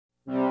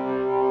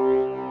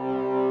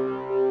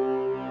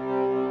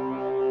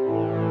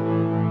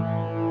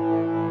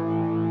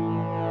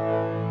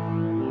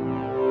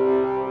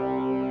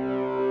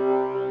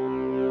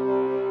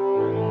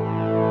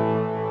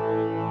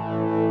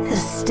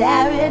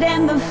it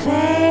in the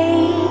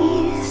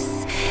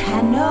face.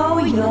 I know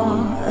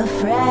you're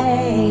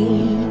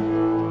afraid,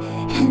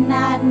 and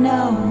I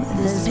know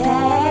there's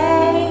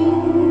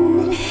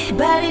pain,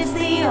 but it's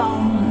the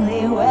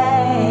only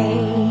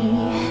way.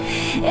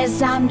 It's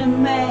time to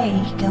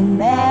make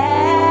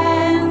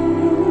amends,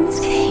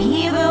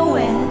 even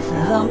with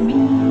the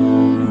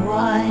mean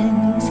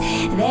ones.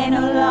 They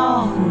no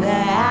longer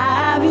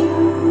have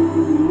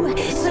you,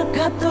 so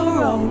cut the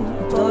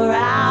rope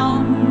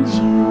around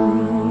you.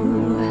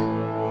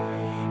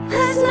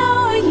 There's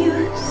no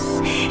use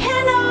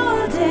in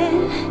holding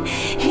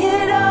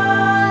it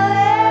all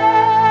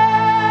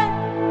in.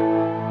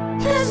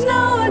 There's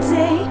no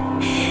day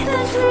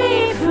that's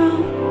free from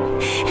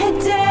a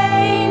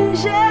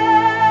danger.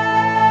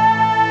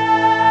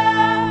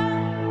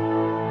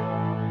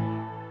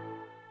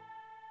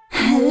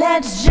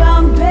 Let's